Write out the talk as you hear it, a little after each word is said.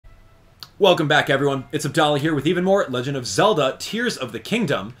Welcome back, everyone. It's Abdallah here with even more Legend of Zelda Tears of the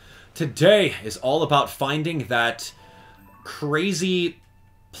Kingdom. Today is all about finding that crazy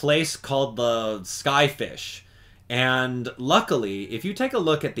place called the Skyfish. And luckily, if you take a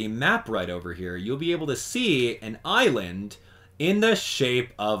look at the map right over here, you'll be able to see an island in the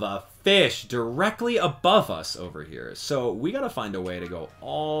shape of a fish directly above us over here. So we gotta find a way to go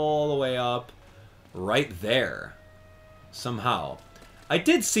all the way up right there somehow. I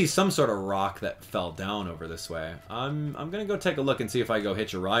did see some sort of rock that fell down over this way. I'm gonna go take a look and see if I go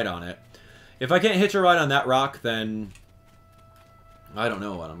hitch a ride on it. If I can't hitch a ride on that rock, then I don't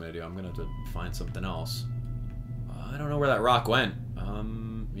know what I'm gonna do. I'm gonna have to find something else. I don't know where that rock went.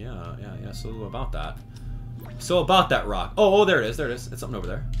 Yeah. So about that. So about that rock. Oh, there it is. There it is. It's something over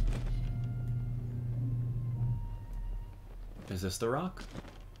there. Is this the rock?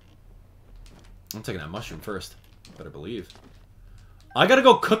 I'm taking that mushroom first. Better believe. I gotta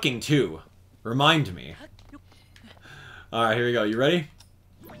go cooking too. Remind me. Alright, here we go. You ready?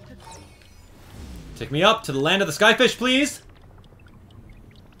 Take me up to the land of the Skyfish, please.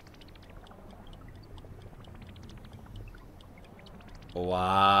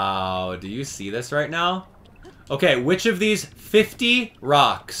 Wow. Do you see this right now? Okay, which of these 50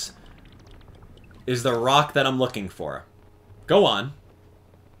 rocks is the rock that I'm looking for? Go on.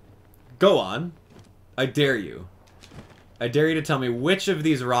 Go on. I dare you. I dare you to tell me which of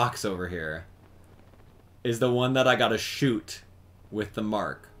these rocks over here is the one that I gotta shoot with the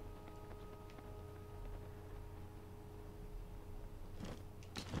mark.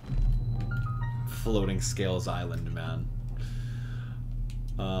 Floating Scales Island, man.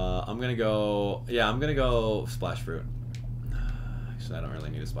 I'm gonna go... Yeah, I'm gonna go Splash Fruit. Actually, I don't really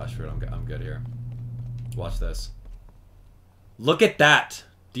need a Splash Fruit. I'm good here. Watch this. Look at that!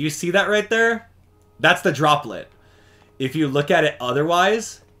 Do you see that right there? That's the droplet. If you look at it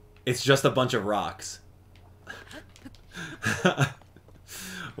otherwise, it's just a bunch of rocks.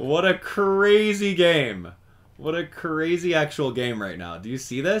 What a crazy game. What a crazy actual game right now. Do you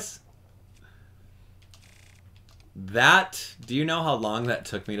see this? That, do you know how long that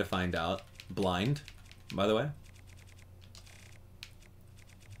took me to find out? Blind, by the way.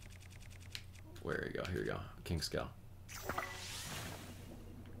 Where you go? Here we go. King Scale.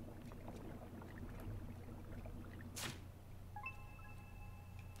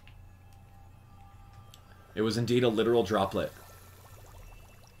 It was indeed a literal droplet.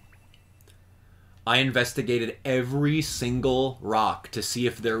 I investigated every single rock to see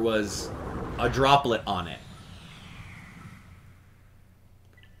if there was a droplet on it.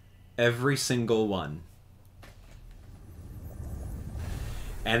 Every single one.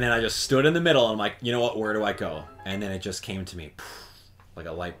 And then I just stood in the middle and I'm like, you know what, where do I go? And then it just came to me. Like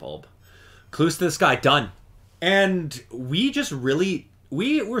a light bulb. Clues to the sky, done. And we just really,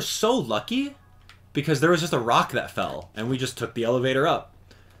 we were so lucky because there was just a rock that fell and we just took the elevator up.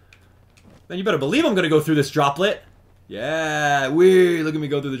 Then you better believe I'm gonna go through this droplet. Yeah, wee, look at me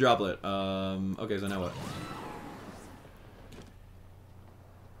go through the droplet. Okay, so now what?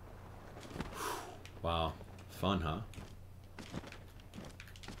 Wow, fun, huh?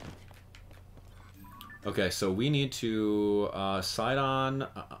 Okay, so we need to, Sidon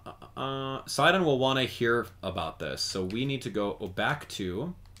will want to hear about this, so we need to go back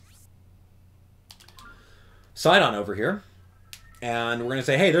to Sidon over here, and we're going to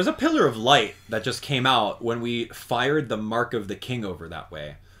say, hey, there's a pillar of light that just came out when we fired the Mark of the King over that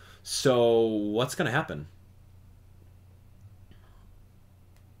way. So, what's going to happen?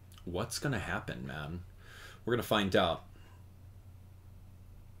 What's going to happen, man? We're going to find out.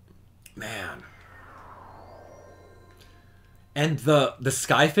 Man. And the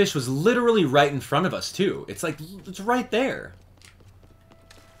Skyfish was literally right in front of us, too. It's like, it's right there.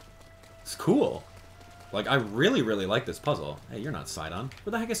 It's cool. Like, I really, really like this puzzle. Hey, you're not Sidon.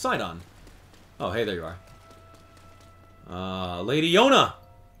 Where the heck is Sidon? Oh, hey, there you are. Lady Yona!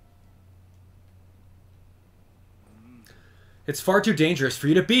 It's far too dangerous for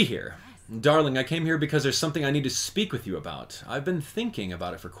you to be here. Darling, I came here because there's something I need to speak with you about. I've been thinking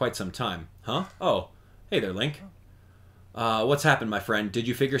about it for quite some time. Huh? Oh, hey there, Link. What's happened, my friend? Did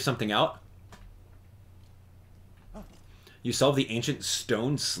you figure something out? You solved the ancient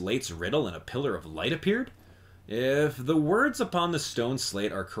stone slate's riddle and a pillar of light appeared? If the words upon the stone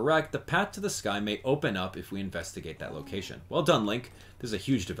slate are correct, the path to the sky may open up if we investigate that location. Well done, Link. This is a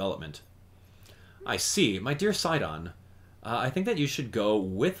huge development. I see. My dear Sidon, I think that you should go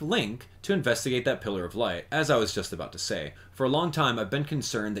with Link to investigate that pillar of light, as I was just about to say. For a long time, I've been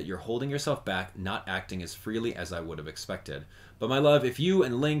concerned that you're holding yourself back, not acting as freely as I would have expected. But my love, if you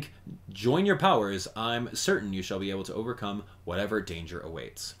and Link join your powers, I'm certain you shall be able to overcome whatever danger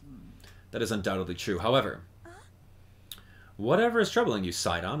awaits. That is undoubtedly true. However, whatever is troubling you,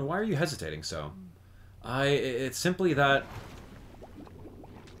 Sidon, why are you hesitating so? It's simply that...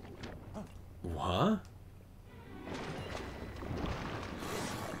 What?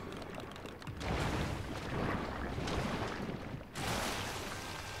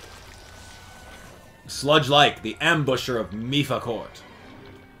 Sludge Lake, the ambusher of Mipha Court.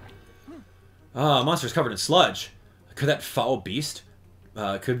 Ah, monster's covered in sludge. Could that foul beast?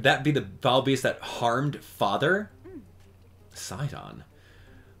 Could that be the foul beast that harmed Father? Sidon.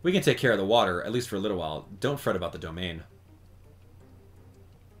 We can take care of the water, at least for a little while. Don't fret about the domain.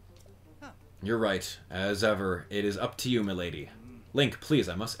 You're right. As ever, it is up to you, milady. Link, please,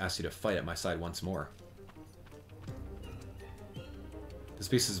 I must ask you to fight at my side once more. This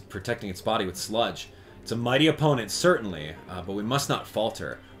beast is protecting its body with sludge. It's a mighty opponent, certainly, but we must not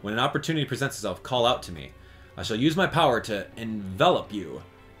falter. When an opportunity presents itself, call out to me. I shall use my power to envelop you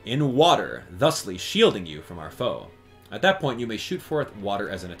in water, thusly shielding you from our foe. At that point, you may shoot forth water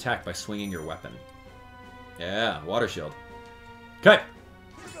as an attack by swinging your weapon. Yeah, water shield. Okay.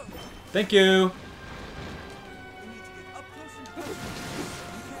 Thank you.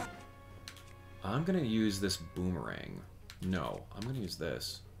 I'm going to use this boomerang. No, I'm going to use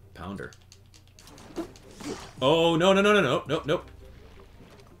this. Pounder. Oh, no, no, no, no, no, nope, nope.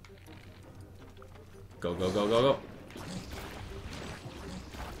 Go, go, go, go, go.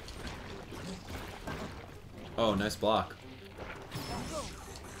 Oh, nice block.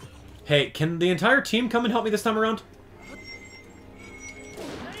 Hey, can the entire team come and help me this time around?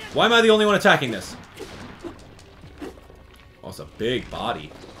 Why am I the only one attacking this? Oh, it's a big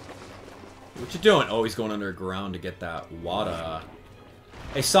body. What you doing? Oh, he's going underground to get that water.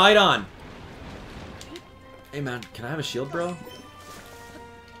 Hey, Sidon! Hey, man, can I have a shield, bro?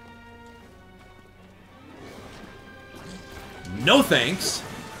 No thanks!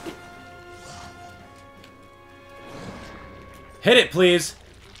 Hit it, please!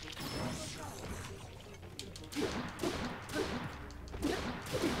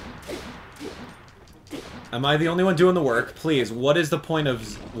 Am I the only one doing the work? Please, what is the point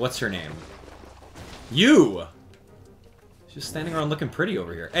of... What's her name? You! She's just standing around looking pretty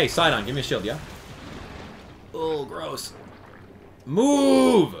over here. Hey, Sidon, give me a shield, yeah? Oh, gross.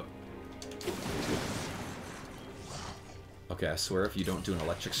 Move! Okay, I swear if you don't do an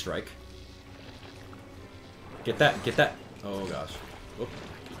electric strike. Get that, get that. Oh, gosh. Whoop.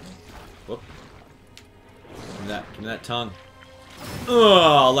 Whoop. Give me that tongue.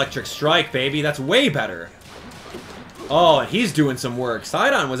 Oh, electric strike, baby. That's way better. Oh, and he's doing some work.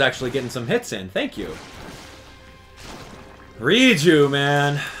 Sidon was actually getting some hits in. Thank you. Read you,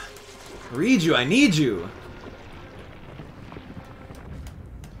 man. Read you. I need you.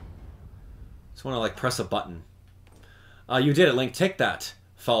 Just want to, like, press a button. You did it, Link. Take that,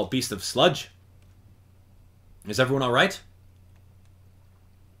 foul beast of sludge. Is everyone alright?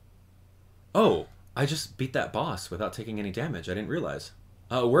 Oh, I just beat that boss without taking any damage. I didn't realize.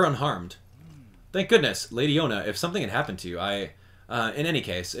 We're unharmed. Thank goodness. Lady Yona, if something had happened to you, in any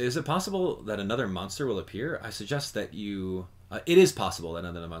case, is it possible that another monster will appear? I suggest that you... it is possible that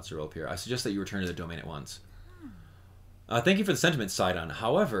another monster will appear. I suggest that you return to the domain at once. Thank you for the sentiment, Sidon.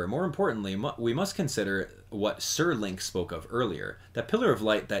 However, more importantly, we must consider what Sir Link spoke of earlier. That pillar of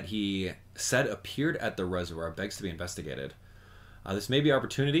light that he said appeared at the reservoir begs to be investigated. This may be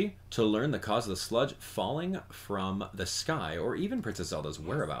opportunity to learn the cause of the sludge falling from the sky, or even Princess Zelda's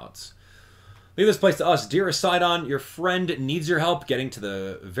whereabouts. Leave this place to us. Dearest Sidon, your friend needs your help getting to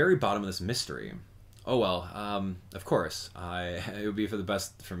the very bottom of this mystery. Oh well, of course. It would be for the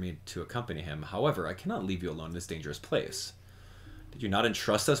best for me to accompany him. However, I cannot leave you alone in this dangerous place. Did you not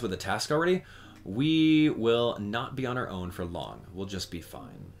entrust us with a task already? We will not be on our own for long. We'll just be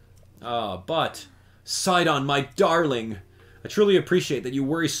fine. But... Sidon, my darling! I truly appreciate that you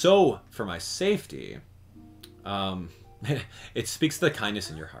worry so for my safety. It speaks to the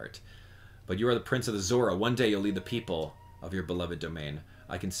kindness in your heart. But you are the Prince of the Zora. One day you'll lead the people of your beloved domain.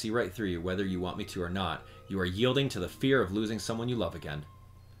 I can see right through you, whether you want me to or not. You are yielding to the fear of losing someone you love again.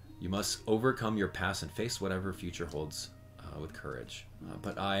 You must overcome your past and face whatever future holds with courage.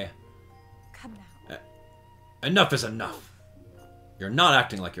 But I... Come now. Enough is enough. You're not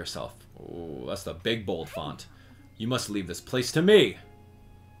acting like yourself. Oh, that's the big, bold font. You must leave this place to me.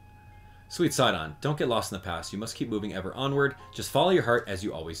 Sweet Sidon, don't get lost in the past. You must keep moving ever onward. Just follow your heart as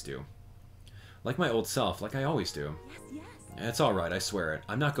you always do. Like my old self, like I always do. Yes, yes. It's alright, I swear it.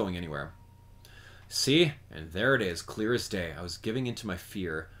 I'm not going anywhere. See? And there it is, clear as day. I was giving in to my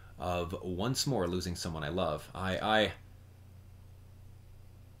fear of once more losing someone I love. Let's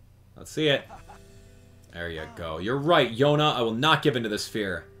see it. There you go. You're right, Yona. I will not give in to this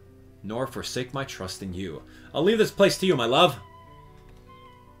fear. nor forsake my trust in you. I'll leave this place to you, my love.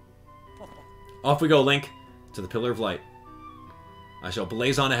 Off we go, Link, to the Pillar of Light. I shall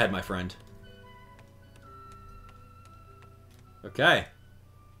blaze on ahead, my friend. Okay.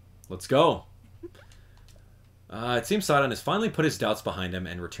 Let's go. It seems Sidon has finally put his doubts behind him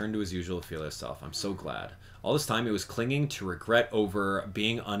and returned to his usual fearless self. I'm so glad. All this time he was clinging to regret over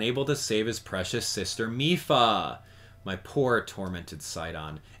being unable to save his precious sister Mipha. My poor, tormented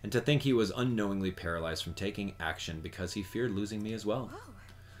Sidon. And to think he was unknowingly paralyzed from taking action because he feared losing me as well. Oh.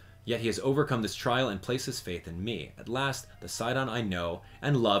 Yet he has overcome this trial and placed his faith in me. At last, the Sidon I know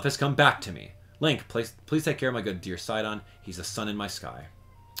and love has come back to me. Link, please take care of my good dear Sidon. He's the sun in my sky.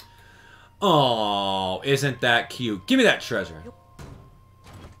 Oh, isn't that cute? Give me that treasure.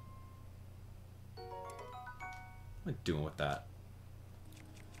 What am I doing with that?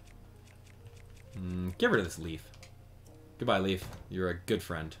 Get rid of this leaf. Goodbye, leaf. You're a good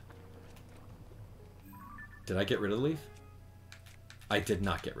friend. Did I get rid of the leaf? I did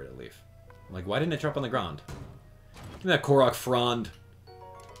not get rid of the leaf. Like, why didn't it drop on the ground? Give me that Korok frond.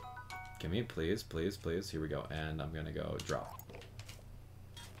 Give me, please, please, please. Here we go. And I'm gonna go drop.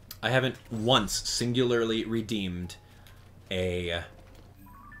 I haven't once singularly redeemed a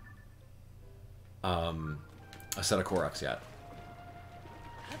set of Koroks yet.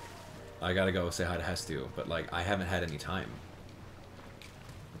 I gotta go say hi to Hestu, but like I haven't had any time.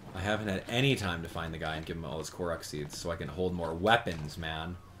 I haven't had any time to find the guy and give him all his Korok seeds so I can hold more weapons,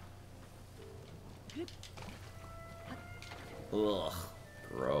 man. Ugh,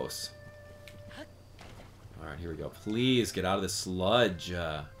 gross. Alright, here we go. Please get out of the sludge.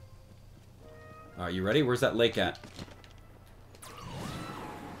 Alright, you ready? Where's that lake at?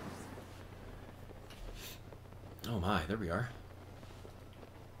 Oh my, there we are.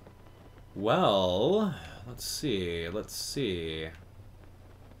 Well, let's see, let's see.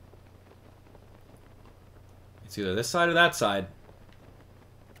 It's either this side or that side.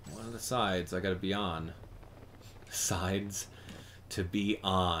 One of the sides I gotta be on. Sides to be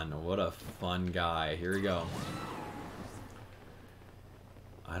on. What a fun guy. Here we go.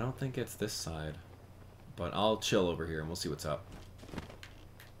 I don't think it's this side, but I'll chill over here and we'll see what's up.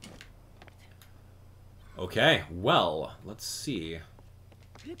 Okay, well, let's see.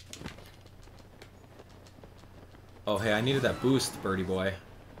 Oh, hey, I needed that boost, birdie boy.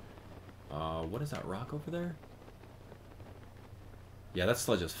 What is that rock over there? Yeah, that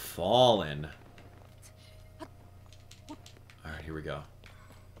sludge is falling. Alright, here we go.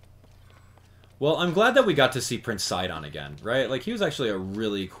 Well, I'm glad that we got to see Prince Sidon again, right? Like, he was actually a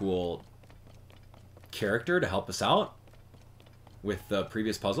really cool character to help us out with the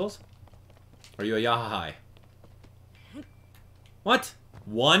previous puzzles. Are you a Yahahai? What?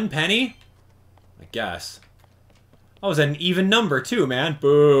 1 penny? I guess. That was an even number, too, man.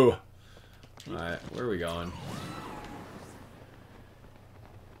 Boo. Alright, where are we going?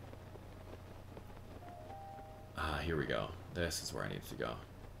 Ah, here we go. This is where I need to go.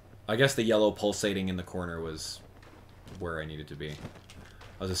 I guess the yellow pulsating in the corner was where I needed to be.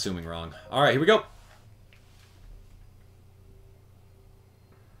 I was assuming wrong. Alright, here we go.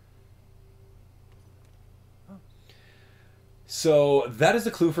 So, that is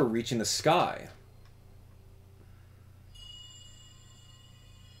the clue for reaching the sky.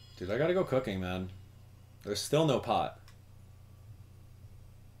 Dude, I gotta go cooking, man. There's still no pot.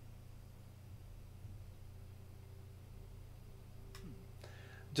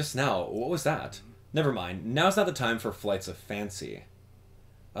 Just now, what was that? Never mind. Now's not the time for flights of fancy.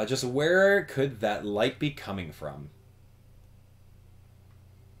 Just where could that light be coming from?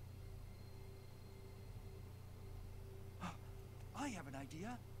 I have an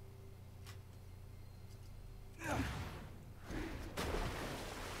idea.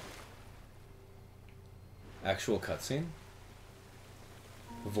 Actual cutscene?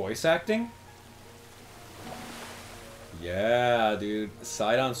 Voice acting? Yeah, dude.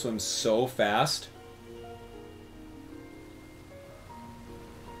 Sidon swims so fast.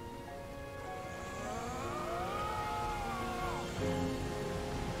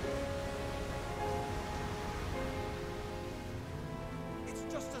 It's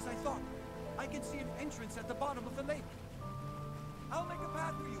just as I thought. I can see an entrance at the bottom of the lake. I'll make a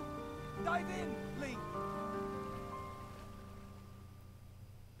path for you. Dive in, Link.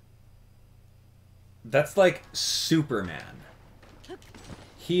 That's like Superman.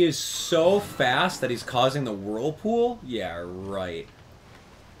 He is so fast that he's causing the whirlpool? Yeah, right.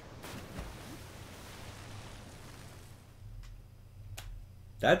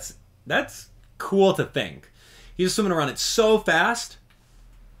 That's cool to think. He's swimming around it so fast.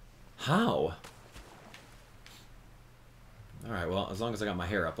 How? Alright, well, as long as I got my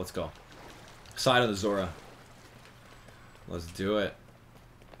hair up, let's go. Side of the Zora. Let's do it.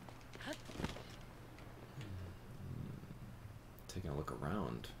 Taking a look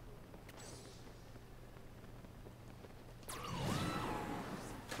around.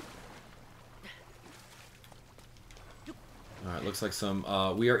 Alright, looks like some...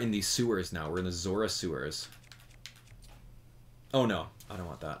 we are in the sewers now. We're in the Zora sewers. Oh no, I don't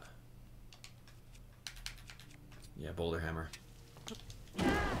want that. Yeah, boulder hammer.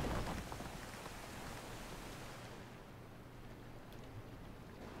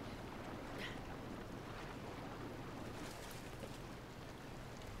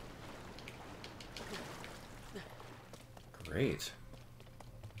 Great.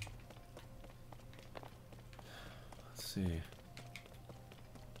 Let's see.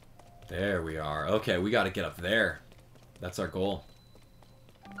 There we are. Okay, we got to get up there. That's our goal.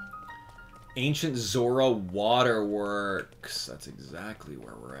 Ancient Zora Waterworks. That's exactly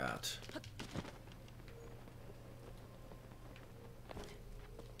where we're at.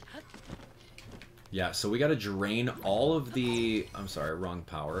 Yeah, so we got to drain all of the... I'm sorry, wrong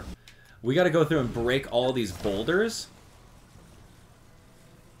power. We got to go through and break all these boulders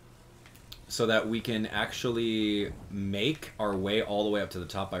so that we can actually make our way all the way up to the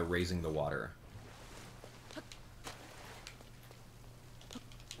top by raising the water.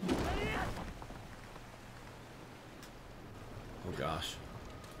 Oh gosh.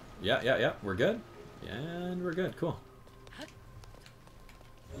 Yeah, we're good. And we're good, cool. I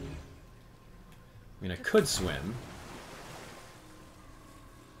mean, I could swim.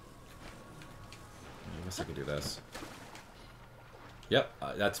 I guess I could do this. Yep,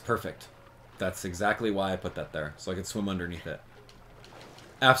 that's perfect. That's exactly why I put that there, so I could swim underneath it.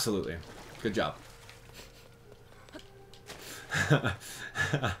 Absolutely. Good job.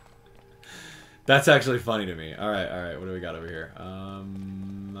 That's actually funny to me. Alright, what do we got over here?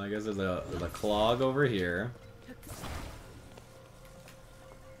 I guess there's a clog over here.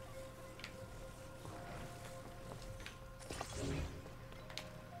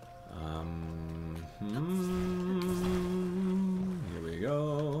 Here we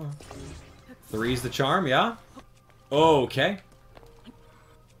go. Three's the charm, yeah? Okay.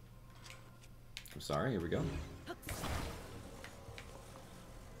 I'm sorry, here we go.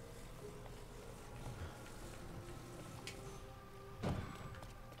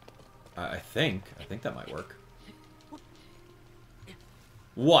 I think that might work.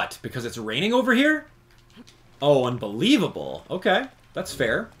 What? Because it's raining over here? Oh, unbelievable. Okay, that's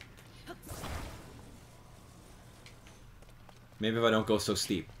fair. Maybe if I don't go so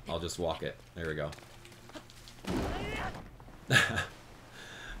steep, I'll just walk it. There we go.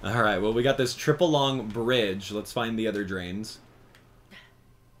 Alright, well, we got this triple long bridge. Let's find the other drains.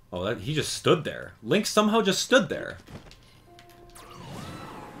 Oh, he just stood there. Link somehow just stood there.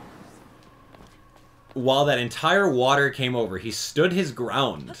 While that entire water came over, he stood his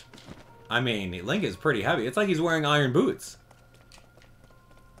ground. I mean, Link is pretty heavy. It's like he's wearing iron boots.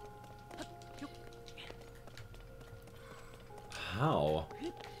 How?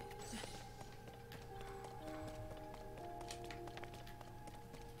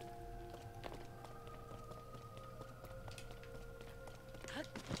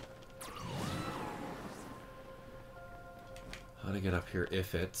 How to get up here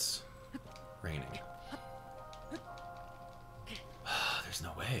if it's raining? There's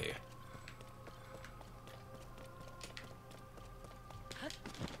no way.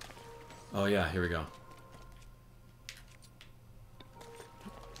 Oh yeah, here we go.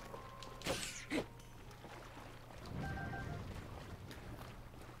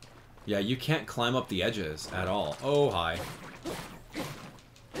 Yeah, you can't climb up the edges at all. Oh, hi.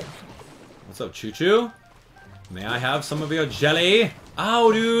 What's up, Choo-Choo? May I have some of your jelly?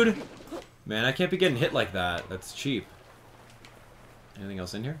 Ow, dude! Man, I can't be getting hit like that. That's cheap. Anything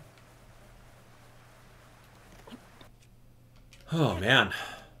else in here? Oh, man.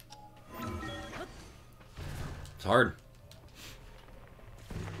 It's hard.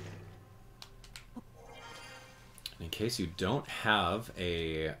 In case you don't have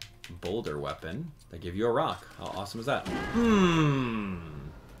a boulder weapon, they give you a rock. How awesome is that?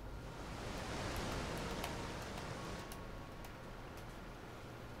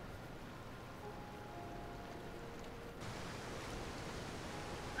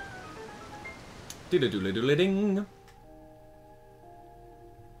 Doodle-doodle-doodle-ding.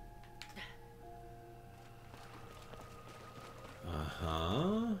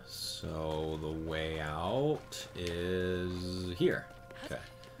 So the way out is here. Okay.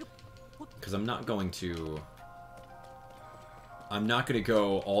 Because I'm not going to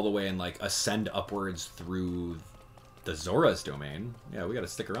go all the way and like ascend upwards through The Zora's domain? Yeah, we gotta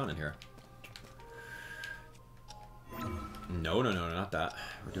stick around in here. No, no, no, not that.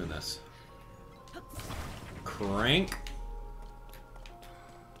 We're doing this. Crank.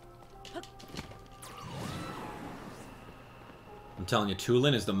 I'm telling you,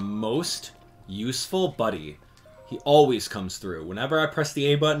 Tulin is the most useful buddy. He always comes through. Whenever I press the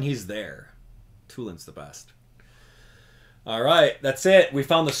A button, he's there. Tulin's the best. Alright, that's it. We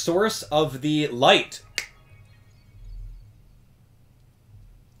found the source of the light.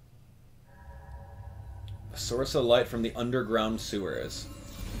 The source of light from the underground sewers.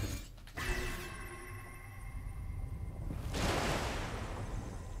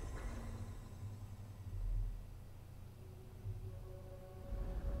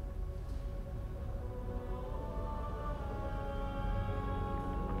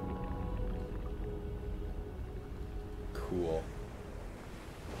 Cool.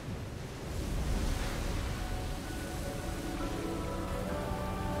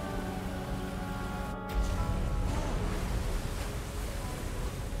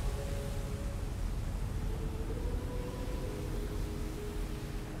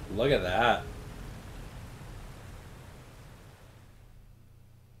 Look at that.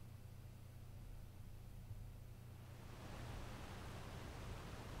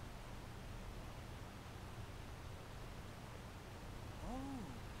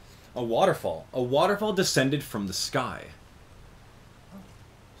 A waterfall. A waterfall descended from the sky.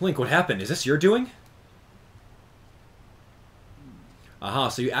 Link, what happened? Is this your doing? Aha,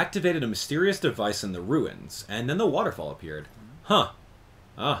 so you activated a mysterious device in the ruins, and then the waterfall appeared. Huh.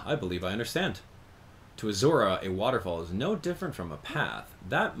 Ah, I believe I understand. To a Zora, a waterfall is no different from a path.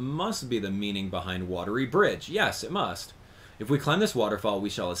 That must be the meaning behind Watery Bridge. Yes, it must. If we climb this waterfall, we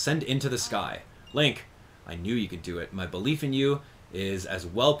shall ascend into the sky. Link, I knew you could do it. My belief in you is as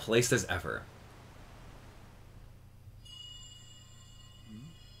well placed as ever.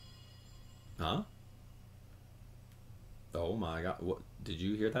 Huh? Oh my god. What? Did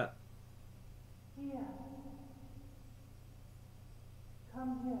you hear that? Here.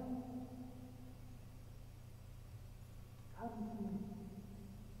 Come here. Come to me.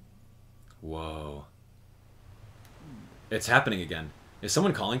 Whoa. It's happening again. Is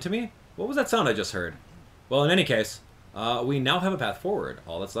someone calling to me? What was that sound I just heard? Well, in any case, we now have a path forward.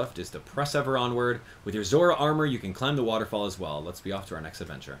 All that's left is to press ever onward. With your Zora armor, you can climb the waterfall as well. Let's be off to our next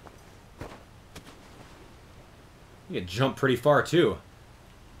adventure. You can jump pretty far, too.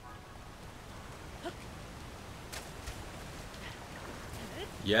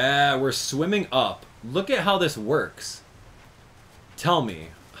 Yeah, we're swimming up. Look at how this works. Tell me,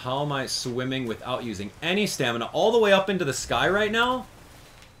 how am I swimming without using any stamina all the way up into the sky right now?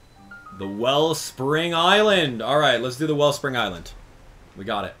 The Wellspring Island. Alright, let's do the Wellspring Island. We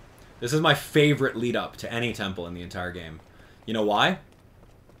got it. This is my favorite lead up to any temple in the entire game. You know why?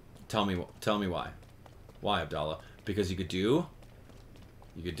 Tell me why. Why, Abdallah? Because you could do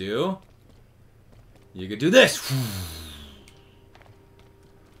this.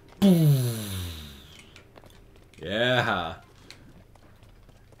 Yeah.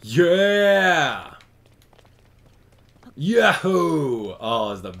 Yeah. Yahoo!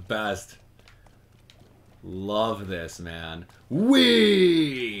 Oh, it's the best. Love this, man.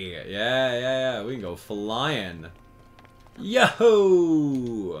 Whee! Yeah. We can go flying.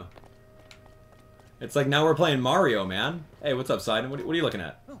 Yahoo! It's like now we're playing Mario, man. Hey, what's up, Sidon? What are you looking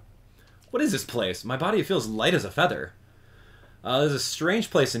at? What is this place? My body feels light as a feather. This is a strange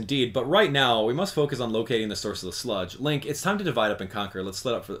place indeed, but right now we must focus on locating the source of the sludge. Link, it's time to divide up and conquer. Let's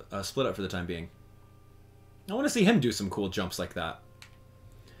split up for the time being. I want to see him do some cool jumps like that.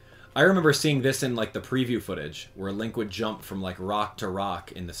 I remember seeing this in like the preview footage where Link would jump from like rock to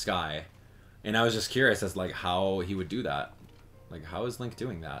rock in the sky, and I was just curious as like how he would do that. Like, how is Link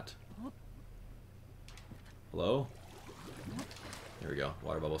doing that? Hello? Here we go.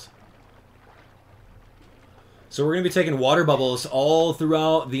 Water bubbles. So we're going to be taking water bubbles all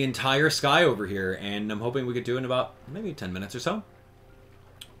throughout the entire sky over here, and I'm hoping we could do it in about maybe 10 minutes or so.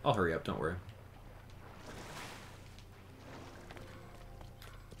 I'll hurry up, don't worry.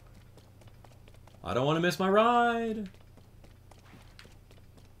 I don't want to miss my ride.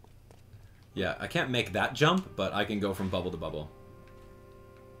 Yeah, I can't make that jump, but I can go from bubble to bubble.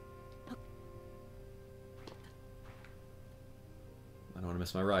 I don't want to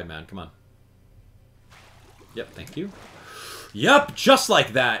miss my ride, man. Come on. Yep, thank you. Yep, just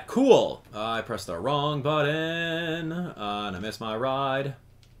like that. Cool. I pressed the wrong button, and I missed my ride.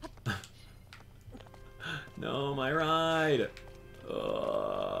 No, my ride.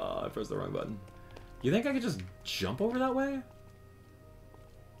 I pressed the wrong button. You think I could just jump over that way?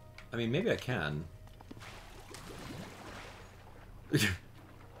 I mean, maybe I can.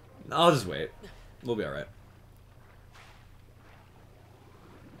 I'll just wait. We'll be alright.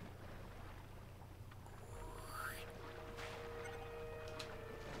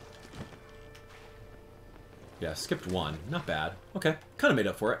 Yeah, skipped one. Not bad. Okay, kind of made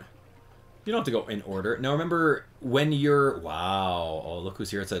up for it. You don't have to go in order. Now remember, when you're... Wow. Oh, look who's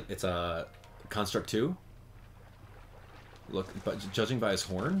here. It's a Construct 2. Look, but judging by his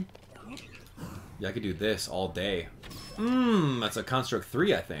horn? Yeah, I could do this all day. That's a Construct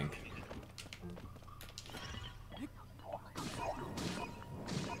 3, I think.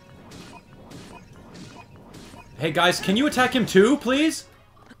 Hey, guys, can you attack him too, please?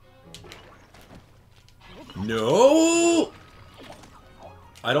 No!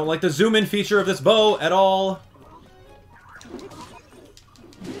 I don't like the zoom-in feature of this bow at all.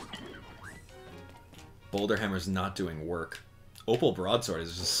 Boulder Hammer's not doing work. Opal Broadsword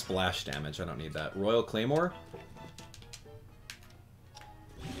is just splash damage. I don't need that. Royal Claymore?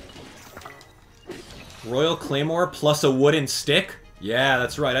 Royal Claymore plus a wooden stick? Yeah,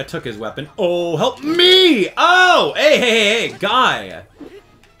 that's right. I took his weapon. Oh, help me! Oh! Hey, guy!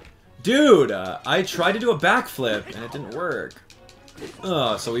 Dude, I tried to do a backflip, and it didn't work.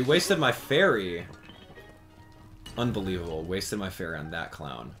 Oh, so we wasted my fairy. Unbelievable. Wasted my fairy on that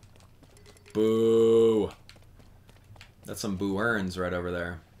clown. Boo. That's some boo earns right over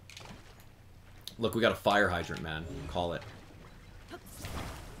there. Look, we got a fire hydrant, man. Call it.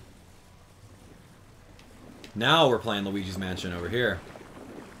 Now we're playing Luigi's Mansion over here.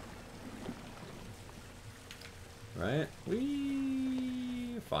 Right?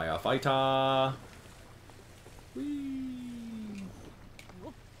 Whee! Firefighter! Whee!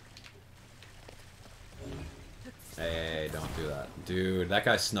 Hey, don't do that. Dude, that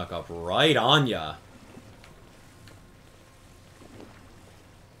guy snuck up right on ya.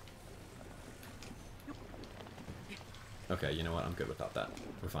 Okay, you know what? I'm good without that.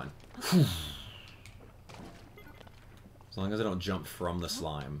 We're fine. As long as I don't jump from the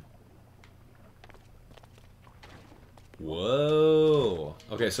slime. Whoa!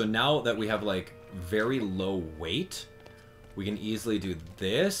 Okay, so now that we have, like, very low weight, we can easily do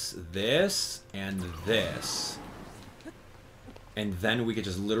this, this, and this. And then we could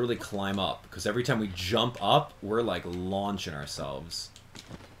just literally climb up. Because every time we jump up, we're, like, launching ourselves.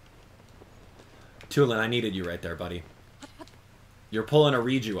 Tulin, I needed you right there, buddy. You're pulling a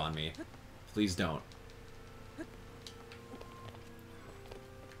reju on me. Please don't.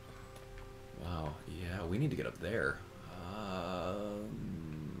 Wow, yeah, we need to get up there.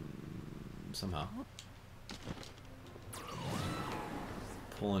 Somehow.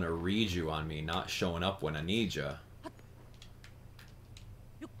 Pulling a reju on me, not showing up when I need ya.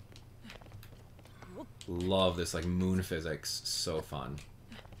 Love this, like, moon physics. So fun.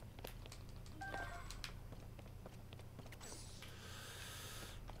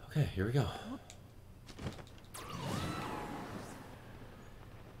 Okay, here we go.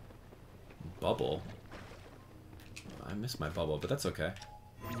 Bubble? I missed my bubble, but that's okay.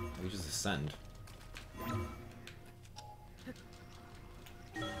 We just ascend.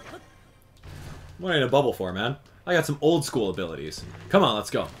 What do I need a bubble for, man? I got some old school abilities. Come on, let's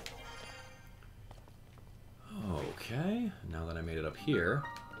go. Okay, now that I made it up here...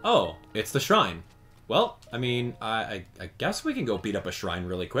 Oh, it's the shrine. Well, I mean, I guess we can go beat up a shrine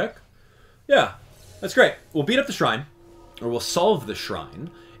really quick. Yeah, that's great. We'll beat up the shrine, or we'll solve the shrine,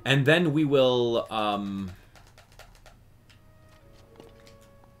 and then we will,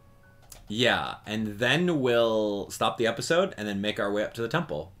 yeah, and then we'll stop the episode and then make our way up to the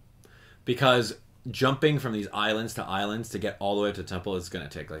temple. Because jumping from these islands to get all the way up to the temple is going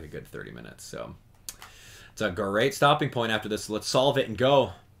to take like a good 30 minutes, so... It's a great stopping point after this. Let's solve it and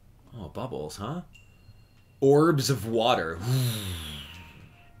go. Oh, bubbles, huh? Orbs of water.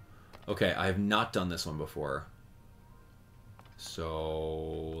 Okay, I have not done this one before.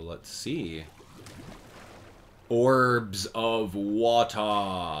 So, let's see. Orbs of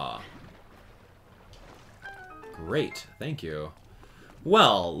water. Great, thank you.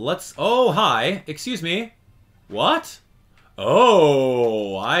 Well, let's... Oh, hi. Excuse me. What?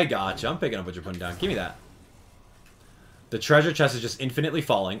 Oh, I gotcha. I'm picking up what you're putting down. Give me that. The treasure chest is just infinitely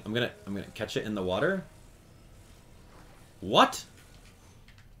falling. I'm gonna catch it in the water. What?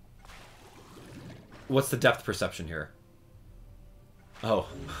 What's the depth perception here? Oh.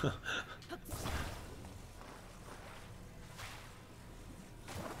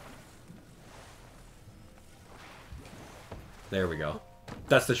 There we go.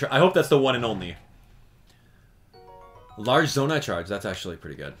 That's the I hope that's the one and only. Large Zonai charge. That's actually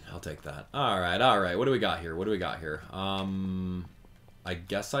pretty good. I'll take that. Alright, alright. What do we got here? What do we got here? I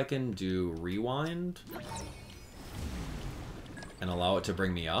guess I can do rewind. and allow it to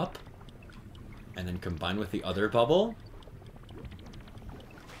bring me up. And then combine with the other bubble.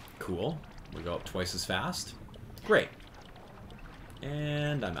 Cool. We go up twice as fast. Great.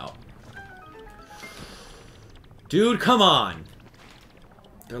 And I'm out. Dude, come on!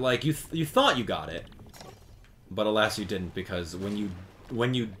 They're like, you thought you got it. But alas you didn't, because when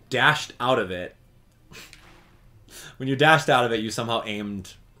you dashed out of it... when you dashed out of it, you somehow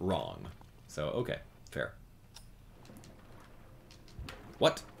aimed wrong. So, okay. Fair.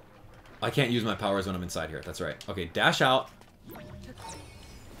 What? I can't use my powers when I'm inside here. That's right. Okay, dash out.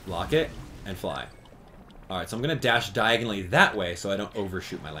 Lock it. And fly. Alright, so I'm going to dash diagonally that way so I don't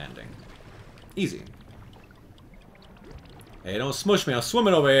overshoot my landing. Easy. Hey, don't smush me. I'm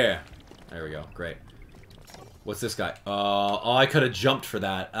swimming over here. There we go. Great. What's this guy? Oh, I could have jumped for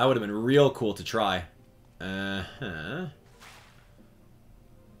that. That would have been real cool to try. Uh-huh.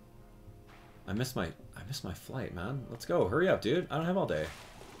 I missed my flight, man. Let's go. Hurry up, dude. I don't have all day.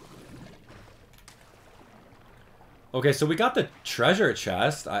 Okay, so we got the treasure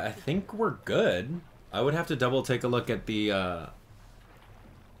chest. I think we're good. I would have to double take a look at the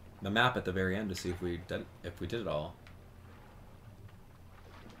map at the very end to see if we did it all.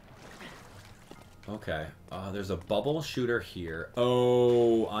 Okay. There's a bubble shooter here.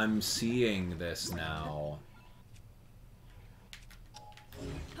 Oh, I'm seeing this now.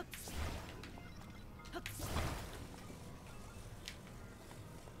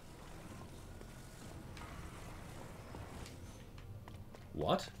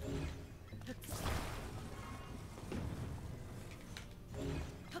 What?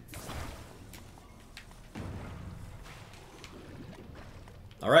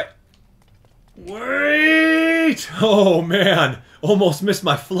 All right. Wait! Oh, man. Almost missed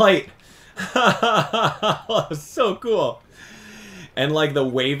my flight. That was so cool. And, like, the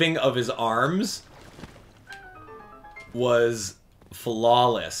waving of his arms was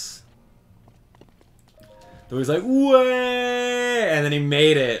flawless. So he's like, way! And then he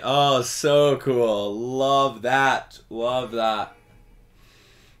made it. Oh, so cool. Love that. Love that.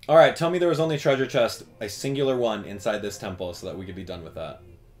 Alright, tell me there was only treasure chest, a singular one, inside this temple so that we could be done with that.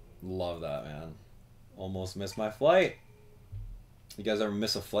 Love that, man. Almost missed my flight. You guys ever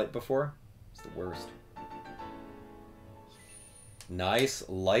miss a flight before? It's the worst. Nice.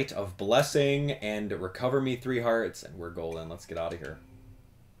 Light of Blessing and recover me 3 hearts, and we're golden. Let's get out of here.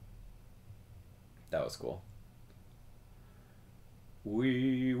 That was cool.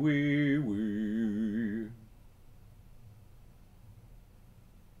 Wee.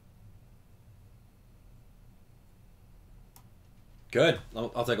 Good.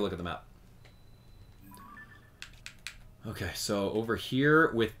 I'll take a look at the map. Okay, so over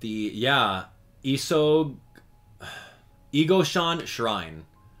here with the, Igoshon Shrine.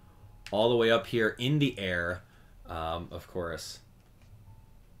 All the way up here in the air, of course,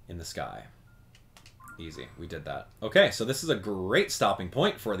 in the sky. Easy. We did that. Okay, so this is a great stopping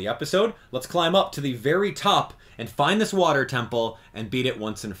point for the episode. Let's climb up to the very top and find this water temple and beat it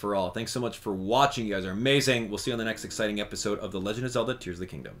once and for all. Thanks so much for watching. You guys are amazing. We'll see you on the next exciting episode of The Legend of Zelda Tears of the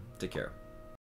Kingdom. Take care.